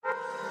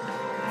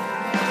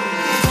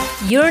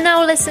You're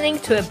now listening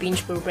to a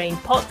Binge Brew Brain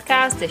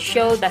podcast, the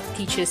show that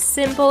teaches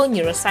simple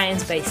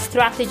neuroscience-based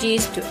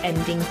strategies to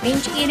ending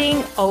binge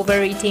eating,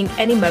 overeating,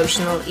 and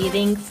emotional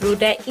eating through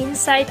the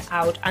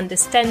inside-out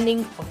understanding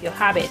of your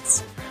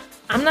habits.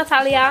 I'm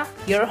Natalia,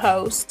 your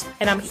host,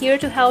 and I'm here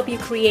to help you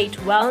create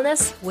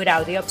wellness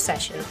without the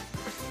obsession.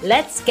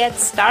 Let's get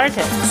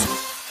started.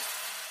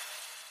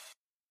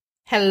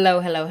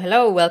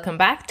 Hello. Welcome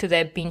back to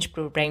the Binge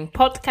Brew Brain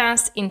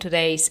podcast. In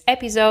today's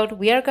episode,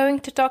 we are going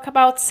to talk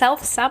about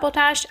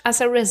self-sabotage as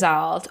a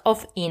result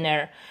of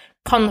inner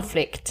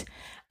conflict.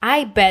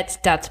 I bet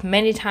that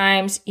many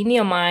times in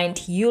your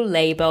mind, you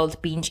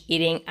labeled binge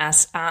eating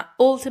as an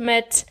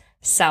ultimate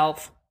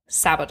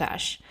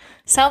self-sabotage.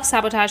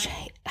 Self-sabotage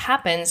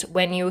happens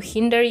when you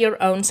hinder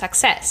your own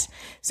success.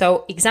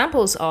 So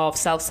examples of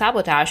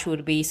self-sabotage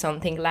would be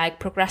something like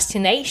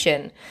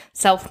procrastination,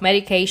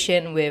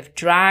 self-medication with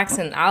drugs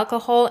and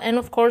alcohol, and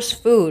of course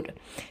food,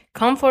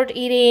 comfort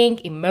eating,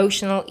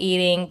 emotional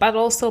eating, but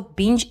also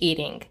binge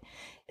eating.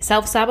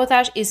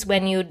 Self-sabotage is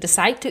when you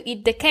decide to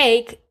eat the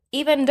cake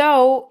even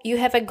though you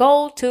have a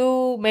goal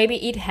to maybe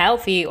eat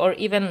healthy or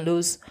even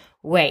lose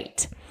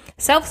weight.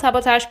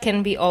 Self-sabotage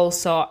can be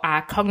also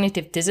a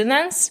cognitive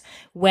dissonance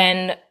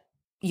when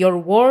your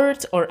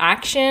words or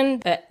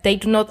action, they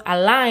do not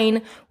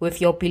align with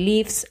your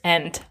beliefs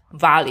and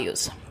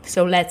values.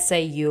 So let's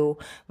say you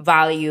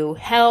value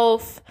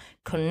health,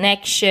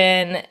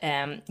 connection,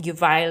 you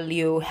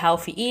value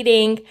healthy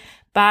eating,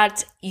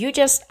 but you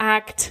just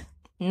act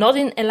not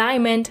in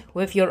alignment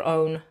with your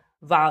own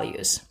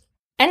values.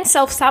 And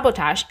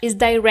self-sabotage is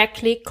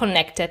directly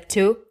connected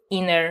to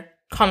inner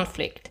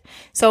conflict.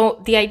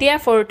 So the idea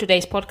for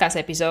today's podcast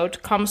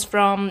episode comes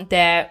from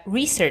the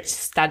research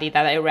study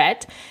that I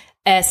read,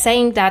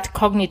 saying that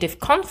cognitive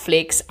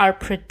conflicts are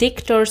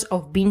predictors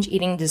of binge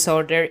eating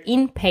disorder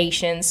in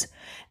patients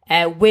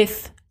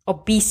with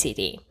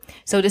obesity.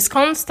 So this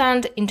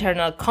constant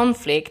internal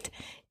conflict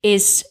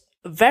is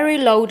very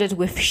loaded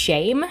with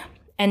shame,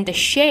 and the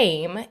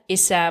shame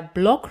is a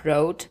block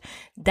road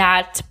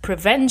that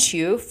prevents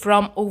you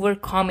from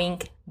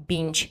overcoming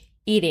binge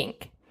eating.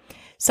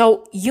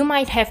 So you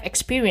might have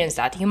experienced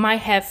that. You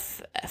might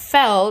have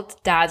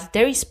felt that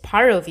there is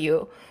part of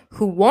you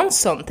who wants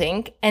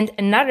something and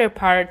another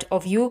part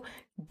of you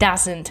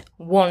doesn't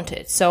want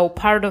it. So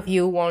part of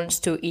you wants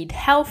to eat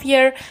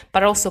healthier,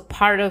 but also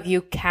part of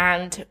you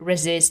can't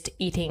resist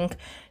eating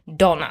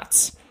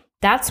donuts.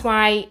 That's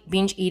why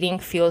binge eating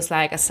feels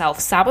like a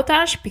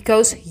self-sabotage,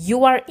 because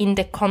you are in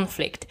the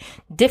conflict.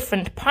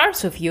 Different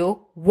parts of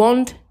you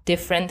want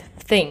different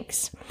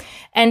things.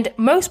 And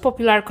most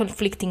popular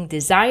conflicting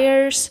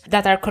desires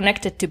that are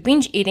connected to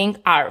binge eating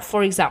are,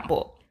 for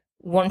example,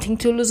 wanting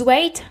to lose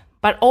weight,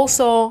 but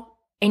also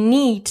a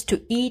need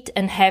to eat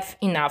and have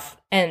enough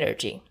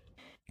energy.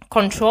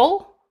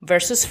 Control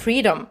versus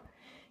freedom.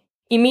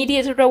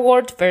 Immediate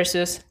reward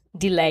versus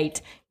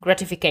delayed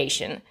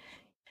gratification.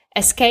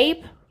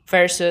 Escape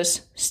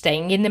versus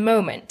staying in the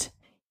moment.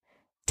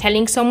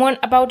 Telling someone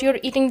about your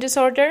eating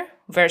disorder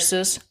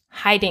versus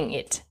hiding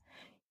it.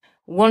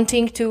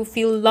 Wanting to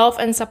feel love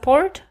and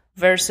support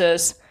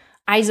versus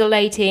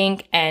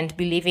isolating and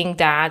believing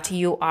that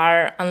you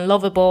are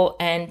unlovable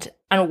and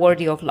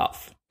unworthy of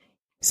love.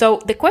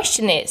 So the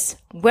question is,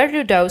 where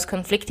do those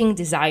conflicting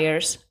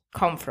desires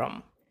come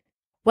from?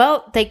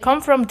 Well, they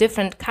come from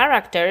different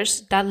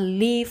characters that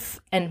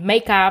live and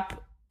make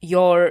up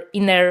your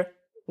inner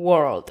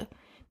world.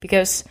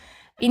 Because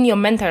in your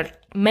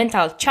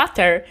mental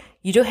chatter,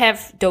 you do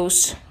have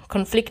those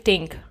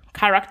conflicting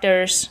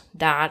characters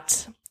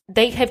that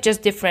they have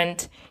just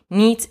different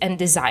needs and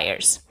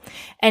desires.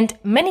 And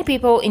many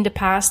people in the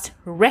past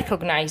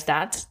recognize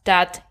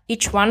that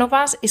each one of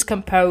us is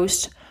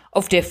composed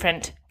of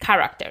different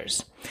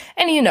characters.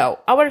 And you know,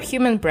 our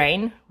human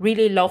brain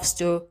really loves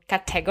to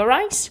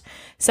categorize.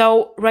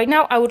 So right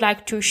now I would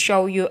like to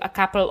show you a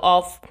couple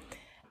of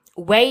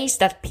ways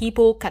that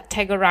people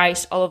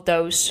categorize all of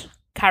those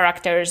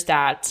characters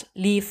that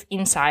live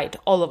inside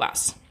all of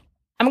us.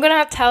 I'm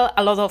gonna tell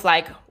a lot of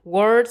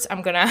words.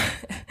 I'm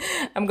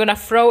gonna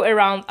throw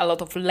around a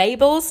lot of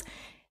labels.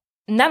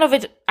 None of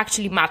it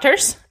actually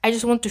matters. I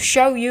just want to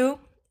show you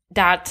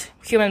that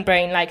human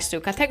brain likes to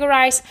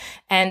categorize,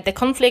 and the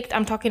conflict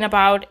I'm talking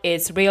about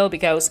is real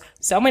because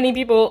so many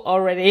people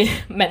already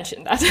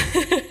mentioned that.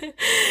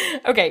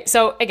 Okay,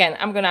 so again,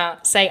 I'm gonna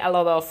say a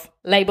lot of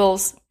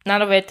labels.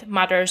 None of it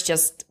matters.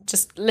 Just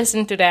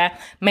listen to the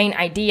main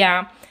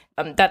idea.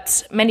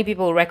 That many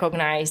people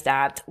recognize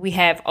that we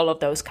have all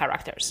of those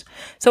characters.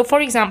 So for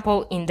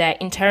example, in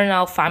the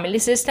internal family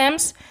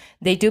systems,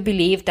 they do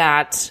believe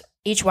that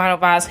each one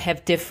of us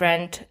have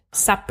different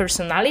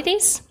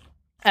sub-personalities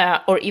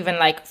or even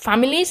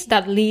families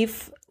that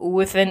live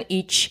within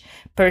each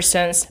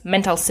person's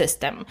mental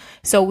system.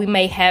 So we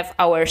may have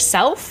our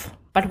self,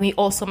 but we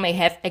also may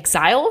have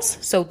exiles.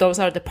 So those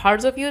are the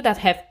parts of you that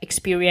have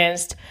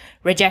experienced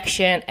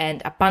rejection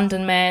and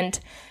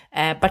abandonment.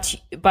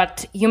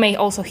 But you may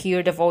also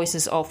hear the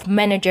voices of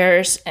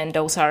managers, and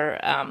those are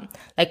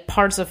like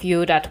parts of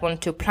you that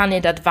want to plan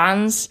in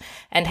advance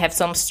and have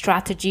some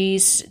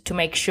strategies to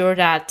make sure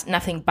that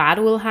nothing bad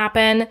will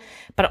happen.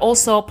 But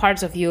also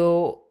parts of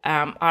you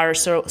are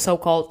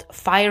so-called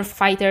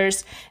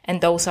firefighters,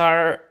 and those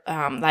are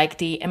like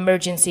the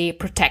emergency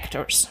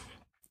protectors.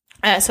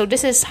 So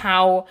this is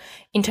how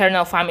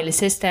internal family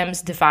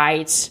systems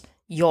divides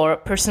your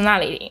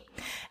personality.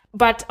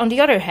 But on the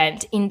other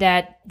hand, in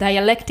that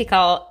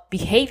dialectical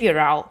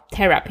behavioral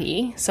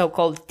therapy,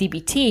 so-called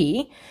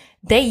DBT,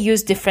 they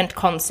use different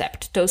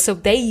concept. So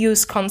they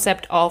use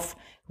concept of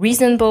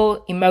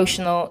reasonable,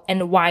 emotional,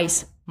 and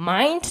wise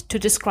mind to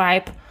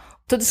describe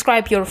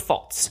your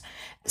thoughts.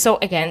 So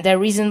again, the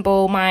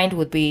reasonable mind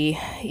would be,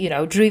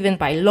 driven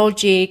by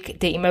logic.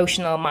 The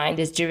emotional mind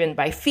is driven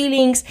by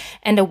feelings,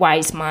 and the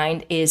wise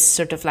mind is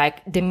sort of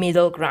like the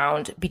middle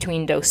ground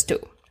between those two.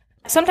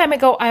 Some time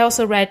ago, I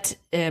also read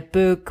a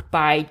book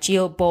by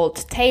Jill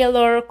Bolte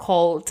Taylor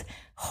called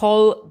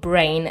Whole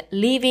Brain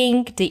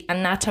Living, The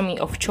Anatomy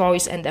of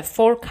Choice and the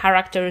 4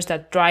 Characters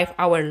That Drive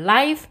Our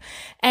Life.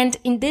 And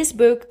in this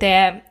book,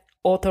 the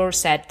author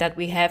said that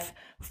we have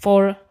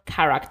 4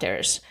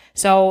 characters.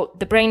 So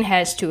the brain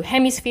has 2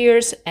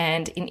 hemispheres,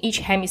 and in each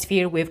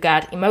hemisphere, we've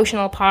got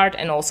emotional part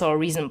and also a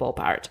reasonable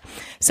part.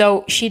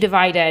 So she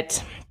divided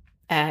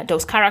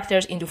those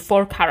characters into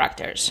 4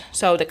 characters.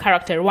 So the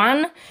character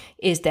 1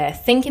 is the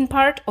thinking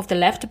part of the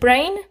left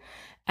brain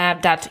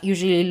that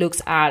usually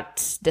looks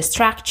at the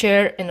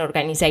structure and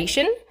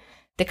organization.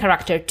 The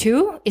character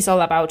 2 is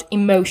all about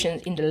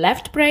emotions in the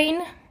left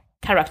brain.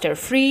 Character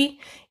 3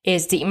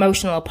 is the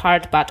emotional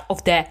part, but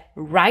of the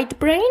right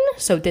brain.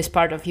 So this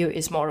part of you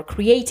is more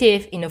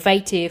creative,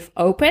 innovative,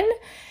 open.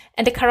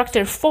 And the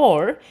character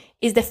 4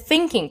 is the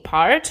thinking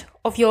part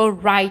of your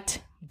right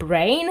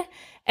brain.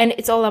 And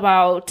it's all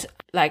about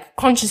like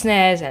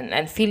consciousness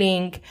and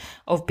feeling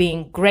of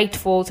being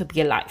grateful to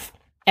be alive.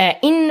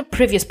 In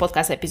previous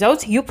podcast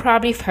episodes, you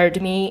probably have heard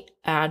me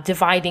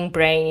dividing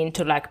brain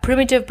into like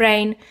primitive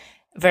brain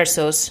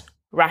versus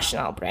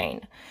rational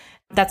brain.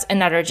 That's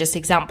another just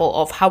example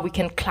of how we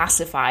can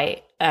classify,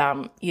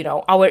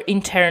 our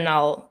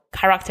internal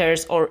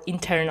characters or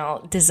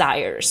internal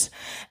desires.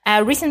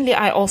 Recently,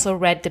 I also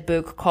read the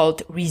book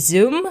called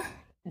Resume,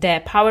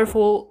 The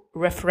Powerful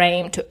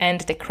Reframe to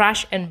End the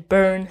Crash and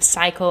Burn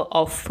Cycle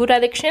of Food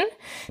Addiction.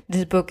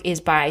 This book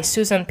is by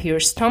Susan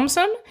Peirce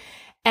Thompson.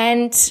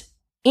 And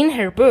in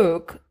her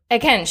book,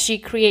 again, she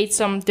creates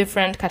some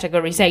different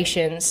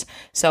categorizations.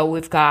 So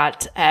we've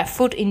got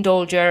food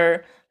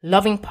indulger,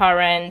 loving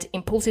parent,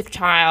 impulsive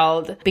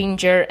child,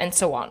 binger, and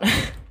so on.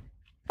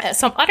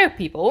 Some other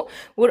people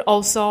would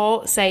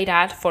also say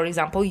that, for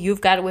example,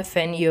 you've got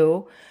within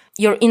you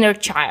your inner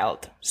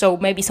child. So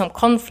maybe some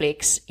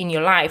conflicts in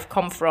your life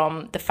come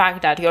from the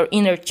fact that your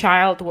inner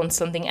child wants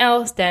something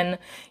else than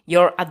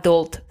your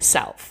adult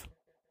self.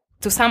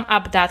 To sum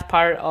up that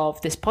part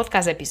of this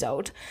podcast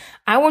episode,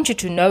 I want you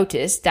to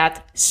notice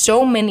that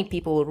so many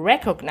people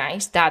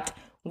recognize that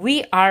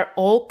we are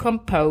all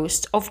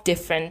composed of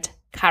different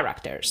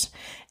characters.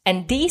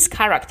 And these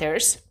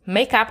characters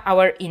make up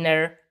our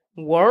inner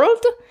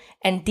world,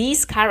 and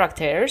these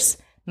characters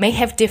may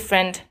have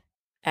different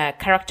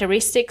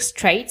characteristics,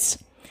 traits,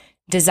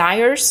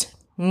 desires,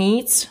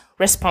 needs,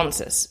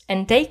 responses,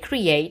 and they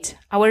create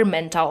our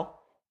mental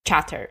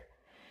chatter.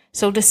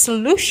 So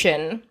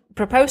the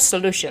proposed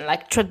solution,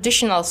 like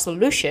traditional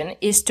solution,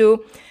 is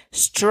to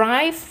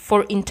strive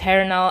for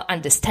internal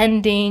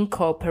understanding,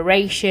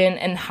 cooperation,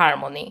 and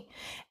harmony.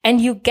 And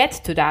you get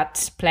to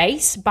that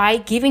place by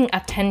giving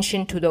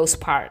attention to those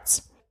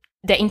parts.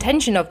 The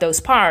intention of those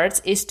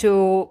parts is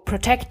to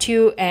protect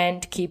you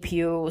and keep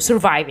you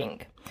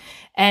surviving.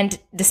 And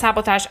the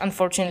sabotage,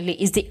 unfortunately,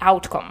 is the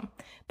outcome.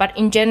 But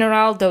in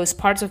general, those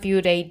parts of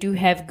you, they do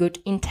have good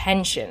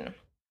intention.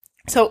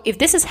 So if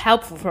this is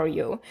helpful for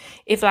you,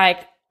 if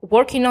like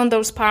working on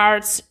those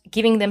parts,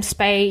 giving them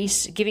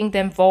space, giving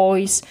them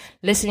voice,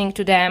 listening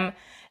to them,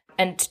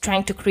 and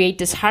trying to create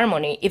this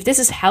harmony, if this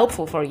is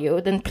helpful for you,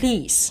 then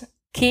please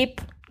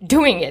keep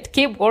doing it.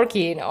 Keep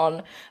working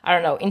on,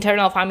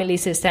 internal family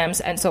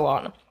systems and so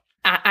on.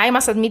 I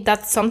must admit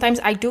that sometimes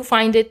I do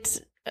find it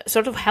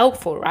sort of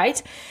helpful,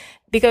 right?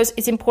 Because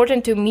it's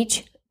important to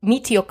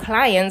meet your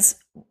clients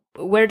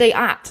where they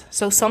at.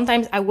 So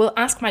sometimes I will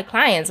ask my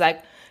clients,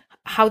 like,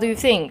 how do you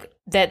think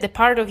that the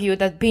part of you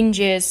that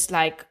binges,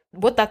 like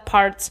what that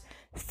part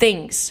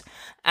thinks,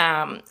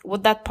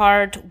 what that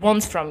part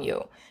wants from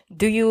you?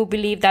 Do you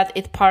believe that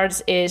it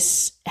part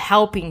is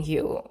helping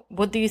you?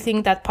 What do you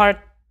think that part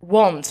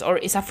wants or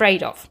is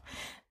afraid of?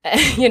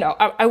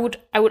 I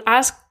would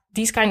ask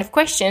these kind of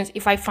questions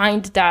if I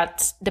find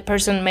that the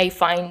person may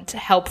find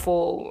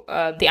helpful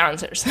the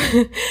answers.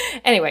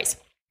 Anyways,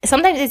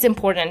 sometimes it's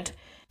important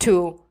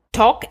to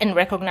talk and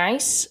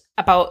recognize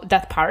about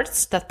that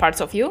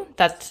parts of you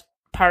that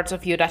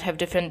have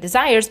different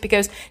desires,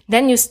 because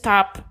then you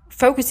stop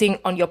focusing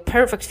on your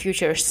perfect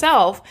future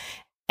self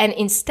And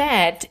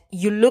instead,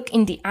 you look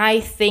in the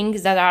eye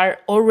things that are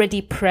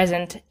already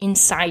present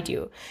inside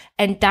you.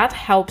 And that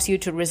helps you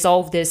to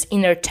resolve this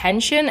inner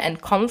tension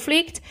and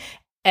conflict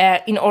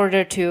in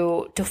order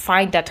to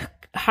find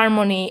that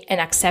harmony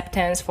and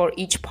acceptance for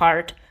each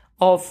part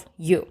of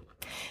you.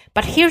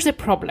 But here's the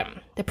problem.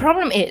 The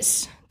problem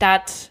is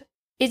that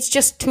it's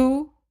just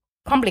too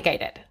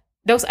complicated.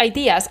 Those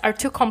ideas are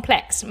too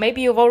complex.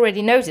 Maybe you've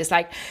already noticed,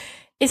 like,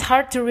 it's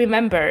hard to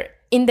remember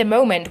in the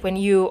moment when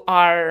you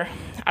are,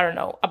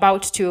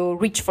 about to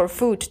reach for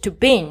food, to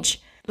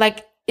binge.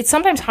 Like, it's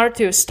sometimes hard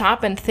to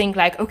stop and think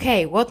like,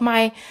 okay, what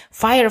my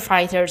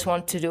firefighters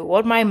want to do,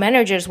 what my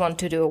managers want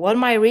to do, what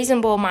my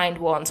reasonable mind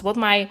wants, what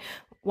my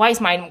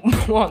wise mind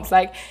wants.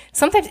 Like,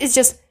 sometimes it's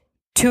just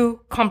too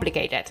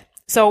complicated.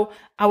 So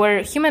our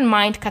human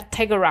mind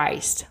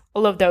categorized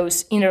all of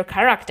those inner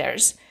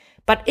characters,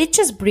 but it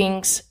just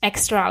brings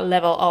extra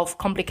level of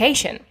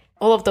complication.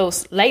 All of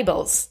those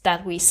labels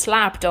that we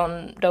slapped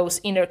on those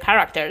inner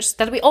characters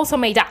that we also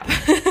made up.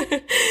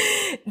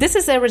 This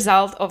is a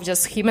result of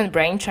just human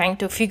brain trying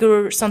to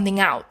figure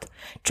something out,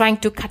 trying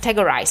to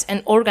categorize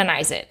and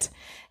organize it.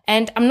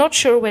 And I'm not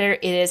sure whether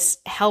it is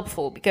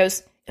helpful,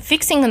 because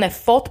fixing on a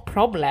thought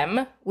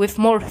problem with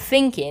more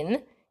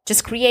thinking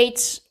just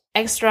creates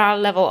extra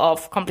level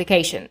of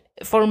complication.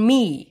 For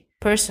me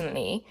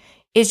personally,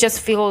 it just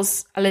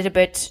feels a little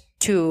bit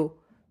too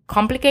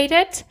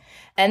complicated.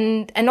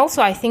 And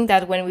also I think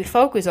that when we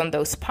focus on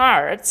those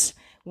parts,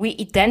 we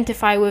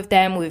identify with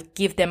them, we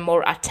give them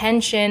more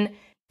attention,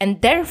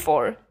 and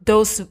therefore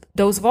those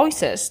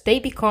voices, they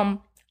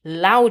become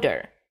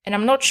louder. And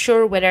I'm not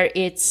sure whether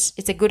it's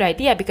a good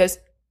idea, because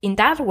in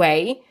that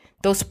way,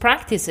 those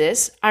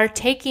practices are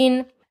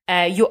taking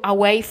you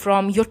away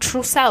from your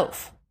true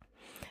self.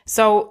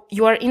 So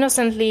you are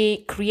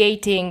innocently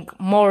creating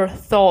more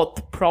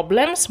thought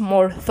problems,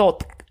 more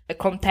thought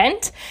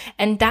content,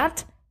 and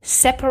that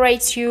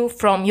separates you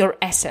from your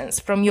essence,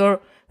 from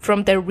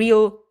the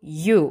real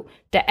you,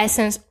 the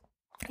essence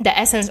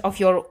of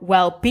your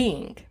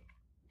well-being.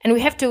 And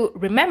we have to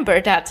remember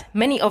that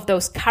many of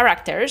those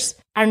characters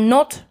are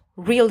not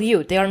real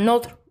you. They are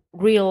not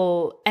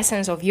real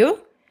essence of you.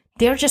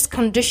 They are just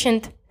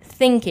conditioned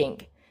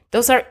thinking.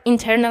 Those are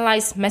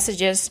internalized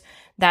messages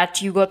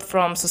that you got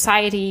from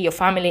society, your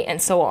family,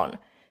 and so on.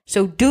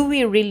 So do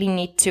we really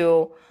need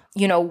to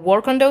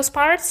work on those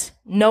parts,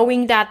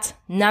 knowing that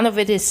none of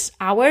it is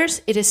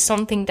ours? It is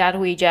something that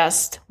we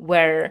just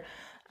were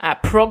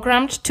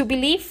programmed to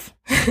believe.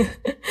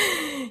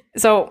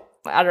 So,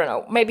 I don't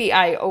know, maybe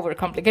I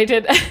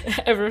overcomplicated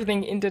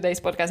everything in today's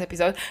podcast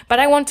episode, but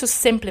I want to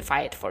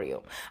simplify it for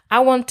you. I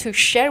want to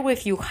share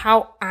with you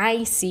how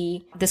I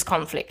see this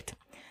conflict.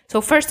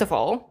 So first of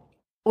all,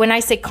 when I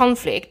say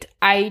conflict,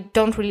 I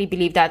don't really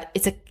believe that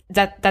it's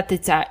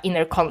an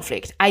inner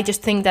conflict. I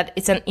just think that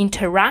it's an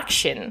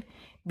interaction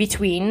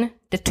between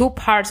the two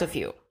parts of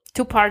you,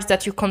 two parts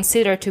that you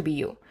consider to be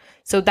you.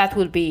 So that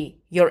will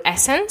be your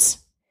essence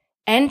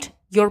and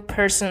your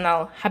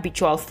personal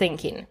habitual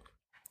thinking.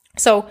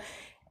 So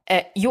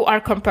you are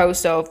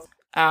composed of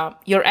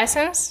your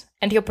essence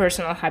and your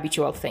personal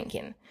habitual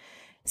thinking.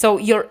 So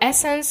your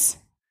essence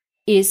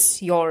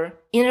is your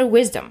inner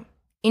wisdom,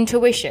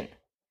 intuition.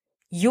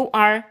 You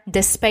are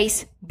the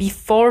space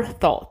before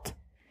thought.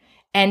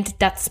 And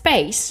that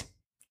space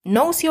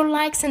knows your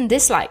likes and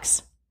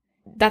dislikes.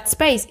 That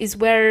space is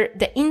where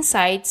the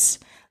insights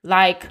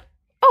like,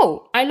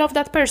 oh, I love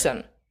that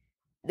person.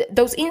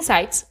 Those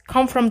insights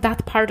come from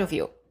that part of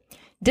you.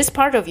 This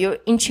part of you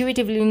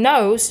intuitively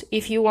knows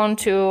if you want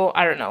to,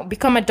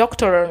 become a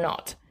doctor or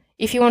not,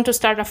 if you want to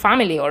start a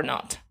family or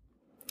not.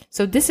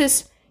 So this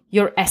is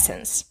your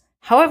essence.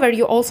 However,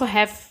 you also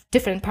have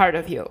different part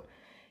of you.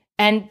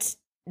 And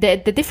the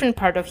different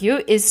part of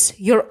you is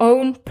your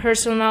own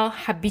personal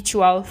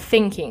habitual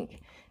thinking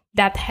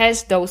that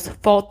has those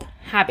thought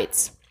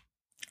habits.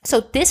 So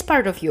this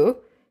part of you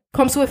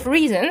comes with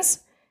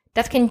reasons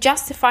that can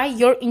justify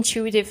your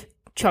intuitive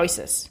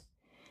choices.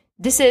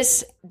 This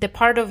is the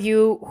part of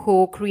you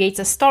who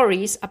creates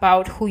stories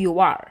about who you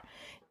are.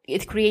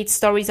 It creates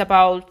stories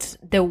about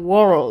the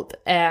world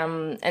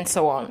and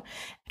so on.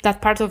 That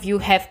part of you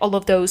have all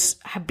of those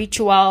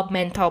habitual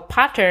mental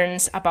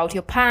patterns about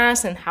your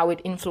past and how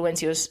it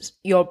influences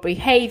your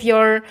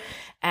behavior.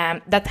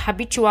 That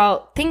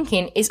habitual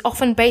thinking is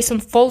often based on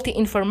faulty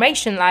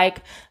information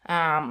like,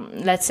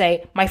 let's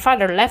say, my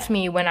father left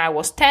me when I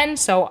was 10,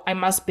 so I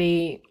must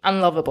be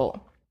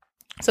unlovable.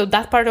 So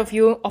that part of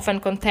you often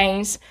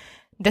contains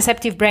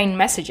deceptive brain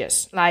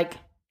messages like,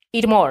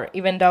 eat more,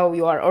 even though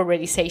you are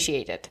already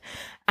satiated.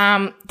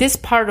 This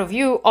part of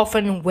you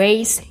often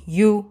weighs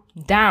you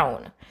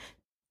down.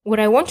 What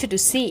I want you to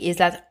see is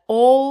that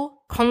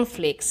all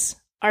conflicts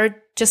are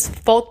just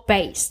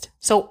thought-based.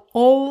 So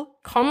all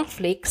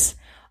conflicts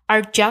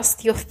are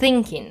just your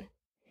thinking.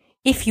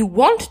 If you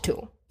want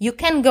to, you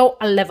can go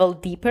a level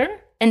deeper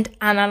and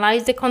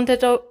analyze the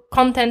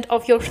content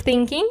of your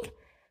thinking,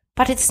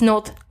 but it's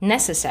not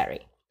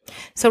necessary.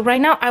 So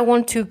right now I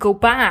want to go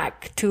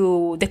back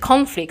to the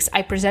conflicts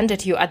I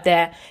presented you at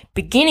the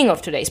beginning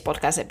of today's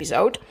podcast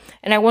episode,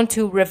 and I want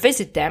to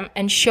revisit them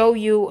and show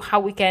you how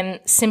we can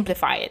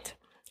simplify it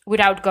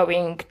without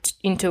going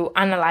into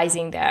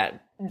analyzing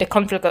the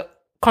conflict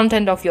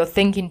content of your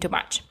thinking too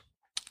much.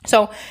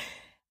 So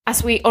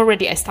as we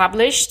already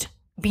established,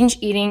 binge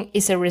eating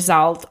is a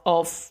result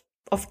of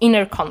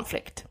inner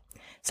conflict.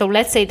 So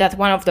let's say that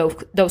one of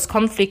those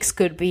conflicts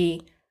could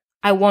be,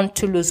 I want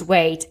to lose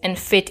weight and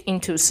fit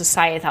into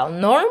societal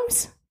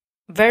norms,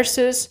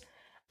 versus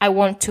I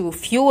want to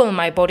fuel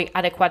my body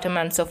adequate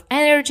amounts of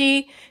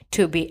energy,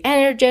 to be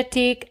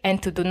energetic,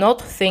 and to do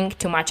not think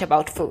too much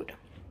about food.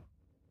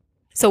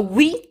 So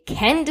we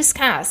can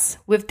discuss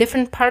with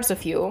different parts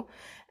of you,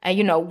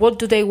 what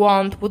do they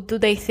want? What do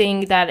they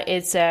think that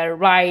is a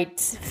right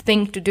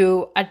thing to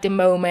do at the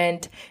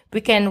moment?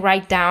 We can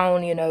write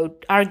down,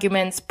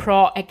 arguments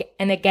pro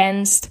and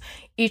against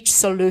each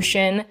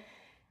solution.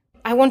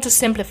 I want to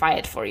simplify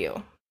it for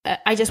you.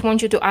 I just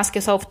want you to ask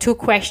yourself 2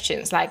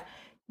 questions, like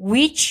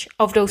which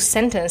of those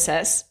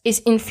sentences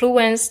is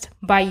influenced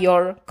by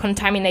your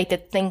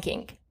contaminated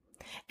thinking?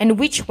 And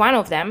which one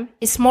of them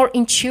is more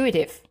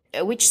intuitive?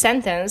 Which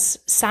sentence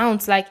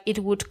sounds like it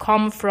would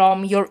come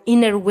from your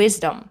inner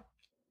wisdom?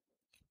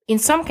 In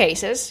some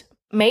cases,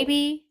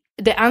 maybe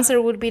the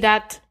answer would be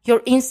that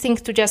your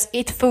instinct to just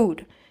eat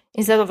food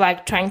instead of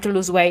trying to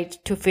lose weight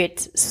to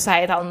fit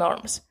societal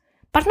norms.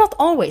 But not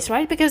always,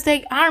 right? Because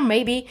there are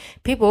maybe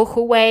people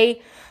who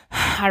weigh,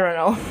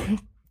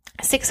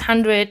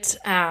 600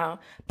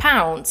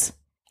 pounds.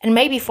 And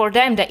maybe for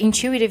them, the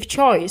intuitive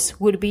choice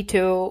would be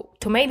to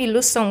maybe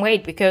lose some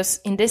weight because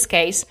in this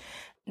case,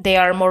 they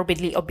are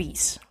morbidly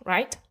obese,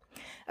 right?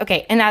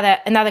 Okay, another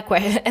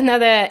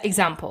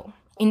example.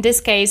 In this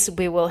case,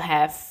 we will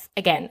have,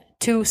 again,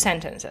 2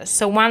 sentences.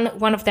 So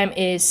one of them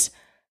is,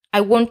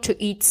 I want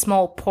to eat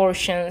small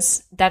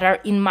portions that are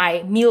in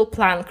my meal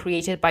plan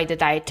created by the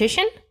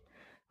dietitian,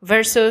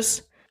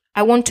 versus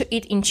I want to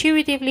eat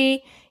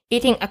intuitively,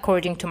 eating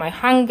according to my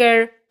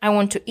hunger. I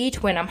want to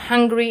eat when I'm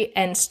hungry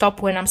and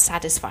stop when I'm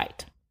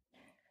satisfied.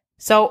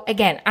 So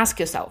again, ask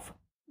yourself,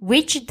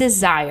 which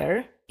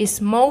desire is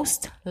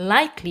most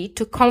likely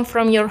to come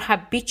from your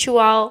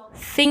habitual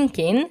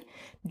thinking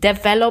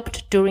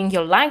developed during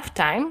your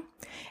lifetime,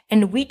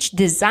 and which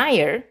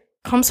desire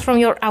comes from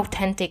your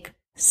authentic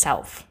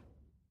self?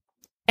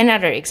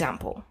 Another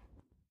example.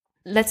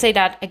 Let's say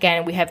that,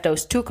 again, we have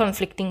those 2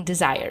 conflicting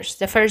desires.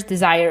 The first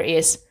desire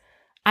is,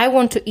 I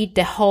want to eat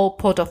the whole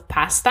pot of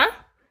pasta,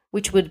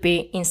 which would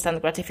be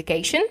instant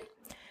gratification,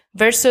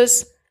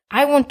 versus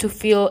I want to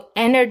feel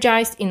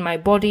energized in my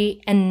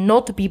body and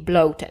not be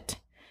bloated.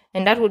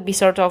 And that would be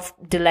sort of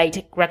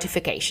delayed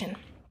gratification.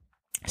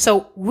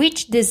 So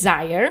which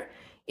desire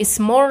is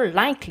more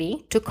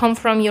likely to come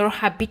from your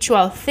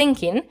habitual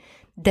thinking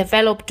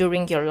developed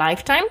during your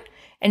lifetime,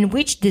 and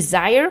which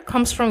desire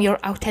comes from your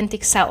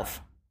authentic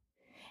self?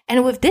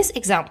 And with this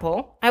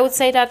example, I would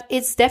say that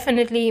it's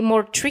definitely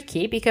more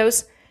tricky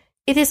because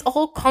it is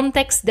all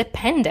context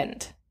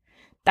dependent.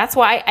 That's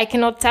why I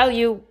cannot tell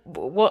you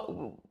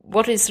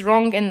what is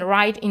wrong and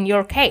right in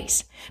your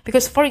case.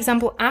 Because, for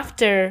example,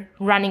 after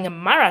running a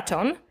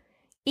marathon,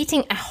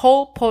 eating a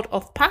whole pot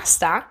of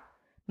pasta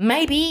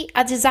may be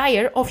a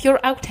desire of your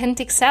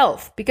authentic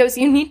self, because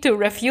you need to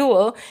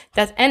refuel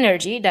that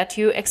energy that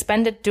you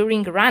expended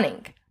during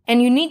running.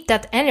 And you need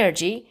that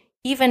energy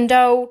even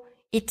though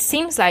it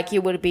seems like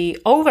you would be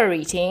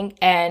overeating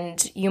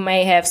and you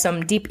may have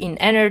some dip in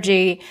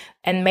energy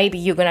and maybe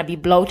you're going to be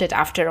bloated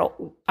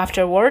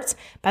afterwards.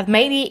 But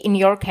maybe in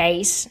your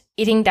case,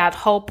 eating that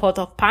whole pot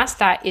of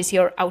pasta is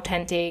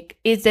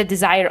the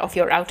desire of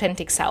your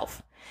authentic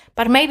self.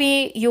 But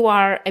maybe you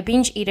are a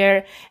binge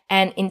eater,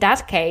 and in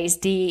that case,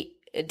 the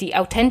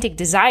authentic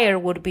desire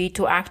would be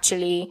to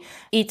actually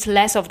eat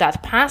less of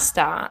that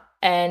pasta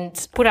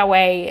and put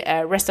away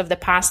rest of the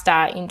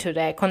pasta into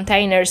the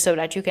container so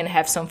that you can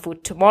have some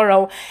food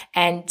tomorrow,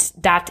 and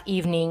that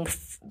evening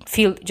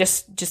feel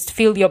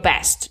your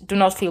best. Do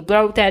not feel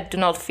bloated, do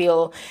not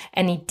feel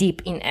any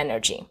dip in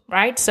energy,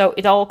 right? So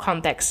it all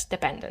context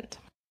dependent.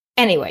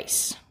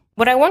 Anyways,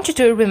 what I want you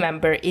to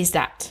remember is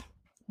that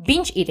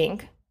binge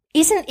eating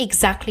isn't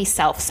exactly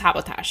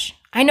self-sabotage.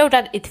 I know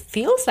that it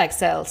feels like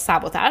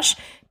self-sabotage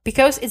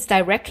because it's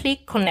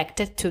directly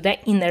connected to the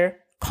inner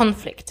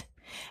conflict.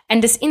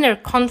 And this inner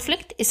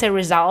conflict is a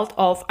result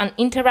of an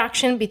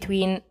interaction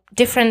between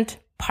different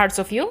parts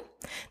of you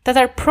that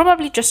are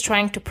probably just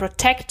trying to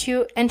protect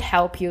you and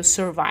help you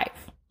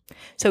survive.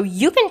 So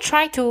you can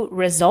try to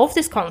resolve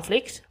this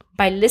conflict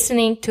by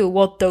listening to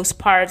what those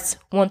parts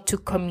want to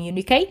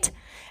communicate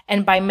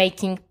and by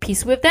making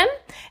peace with them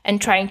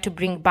and trying to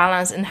bring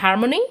balance and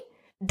harmony.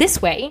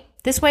 This way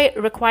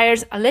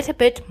requires a little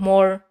bit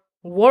more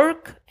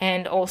work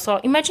and also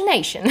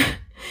imagination.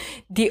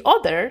 The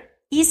other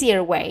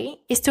easier way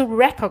is to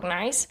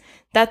recognize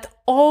that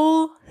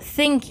all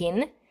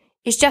thinking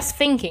is just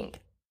thinking.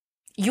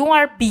 You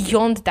are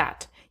beyond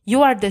that.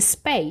 You are the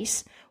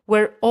space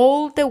where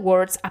all the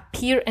words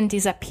appear and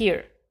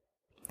disappear.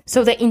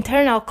 So the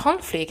internal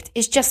conflict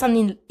is just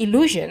an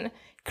illusion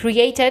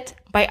created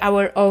by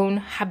our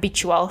own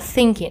habitual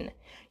thinking.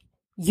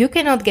 You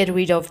cannot get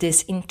rid of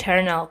this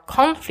internal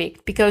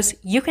conflict because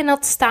you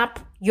cannot stop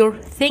your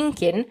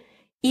thinking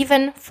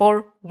even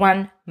for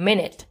 1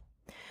 minute.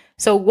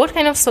 So what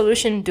kind of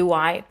solution do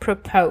I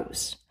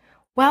propose?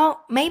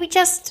 Well, maybe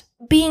just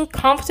being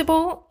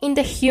comfortable in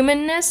the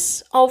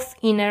humanness of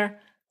inner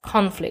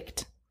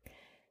conflict.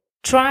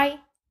 Try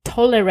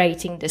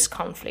tolerating this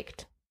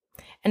conflict.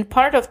 And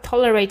part of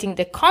tolerating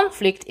the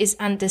conflict is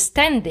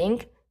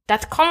understanding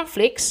that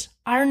conflicts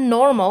are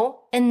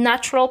normal and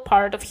natural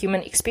part of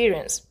human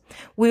experience.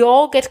 We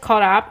all get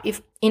caught up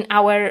in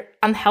our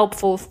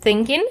unhelpful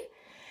thinking.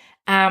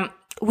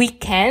 We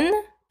can,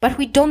 but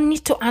we don't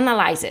need to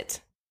analyze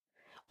it.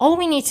 All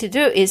we need to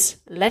do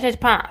is let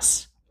it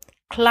pass.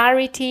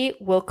 Clarity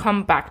will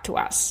come back to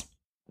us.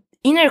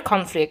 Inner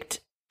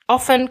conflict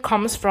often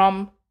comes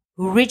from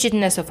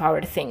rigidness of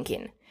our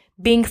thinking,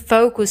 being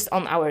focused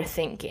on our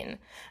thinking,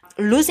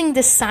 losing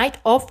the sight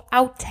of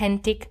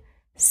authentic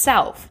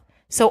self.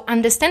 So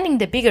understanding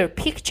the bigger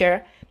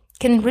picture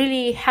can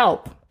really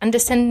help,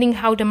 understanding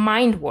how the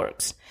mind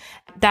works,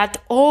 that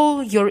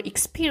all your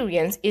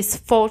experience is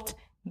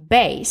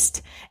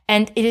thought-based,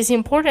 and it is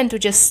important to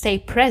just stay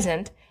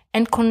present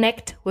and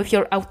connect with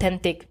your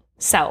authentic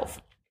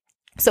self.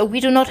 So we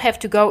do not have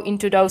to go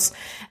into those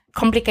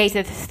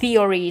complicated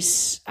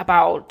theories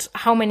about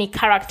how many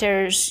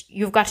characters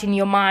you've got in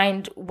your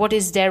mind, what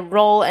is their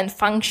role and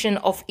function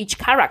of each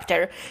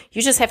character.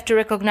 You just have to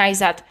recognize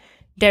that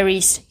there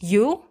is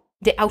you,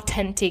 the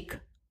authentic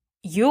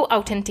you,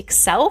 authentic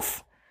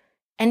self,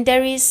 and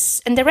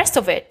the rest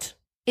of it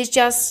is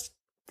just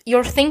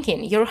your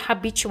thinking, your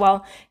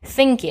habitual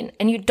thinking,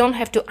 and you don't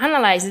have to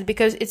analyze it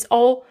because it's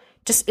all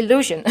just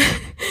illusion.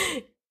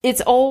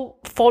 It's all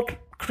thought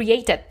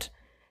created.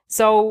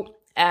 So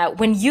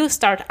when you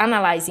start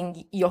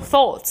analyzing your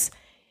thoughts,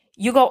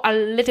 you go a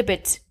little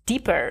bit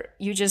deeper.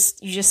 You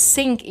just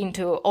sink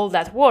into all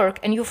that work,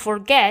 and you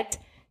forget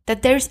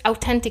that there's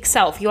authentic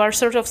self. You are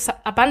sort of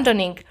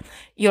abandoning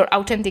your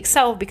authentic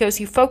self because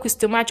you focus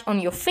too much on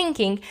your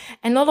thinking,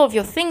 and all of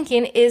your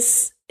thinking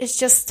is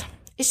just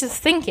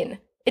thinking.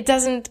 It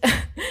doesn't.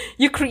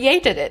 You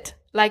created it,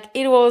 like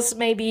it was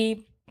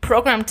maybe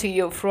programmed to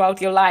you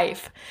throughout your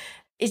life.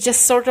 It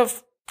just sort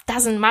of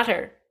doesn't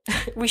matter.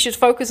 We should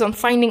focus on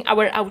finding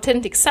our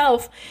authentic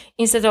self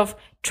instead of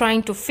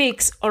trying to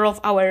fix all of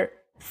our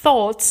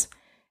thoughts,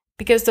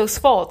 because those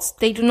thoughts,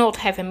 they do not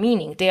have a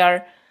meaning. They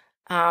are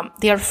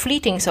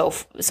fleeting so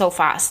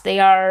fast. They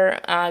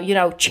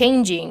are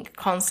changing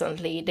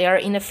constantly. They are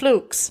in a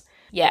flux.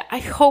 Yeah, I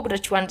hope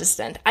that you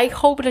understand. I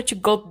hope that you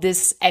got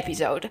this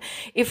episode.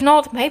 If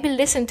not, maybe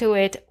listen to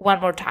it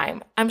one more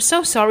time. I'm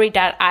so sorry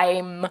that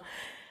I'm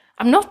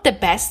not the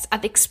best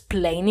at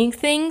explaining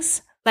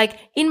things. Like,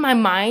 in my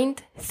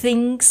mind,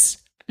 things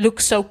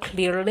look so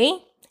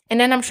clearly,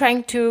 and then I'm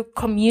trying to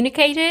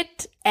communicate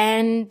it,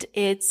 and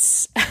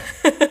it's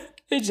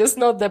it's just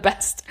not the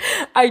best.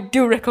 I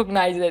do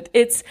recognize it.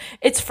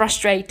 It's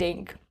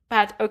frustrating,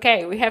 but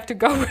okay, we have to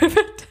go with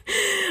it.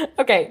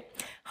 Okay,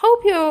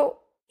 hope you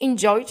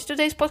enjoyed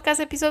today's podcast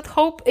episode.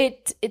 Hope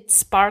it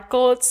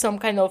sparkled some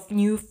kind of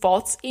new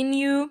thoughts in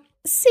you.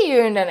 See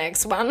you in the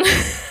next one.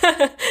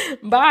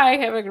 Bye.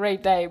 Have a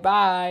great day.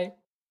 Bye.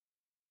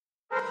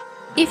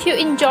 If you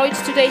enjoyed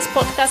today's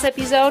podcast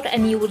episode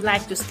and you would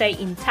like to stay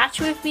in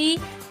touch with me,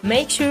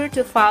 make sure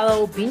to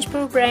follow Binge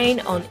Proof Brain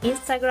on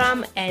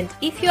Instagram. And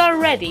if you are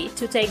ready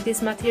to take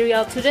this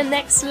material to the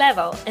next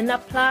level and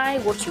apply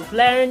what you've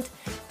learned,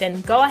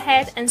 then go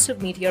ahead and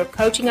submit your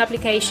coaching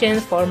application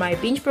for my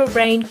Binge Proof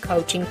Brain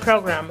coaching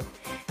program.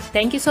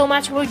 Thank you so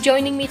much for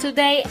joining me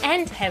today,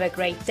 and have a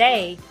great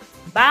day.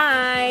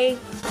 Bye!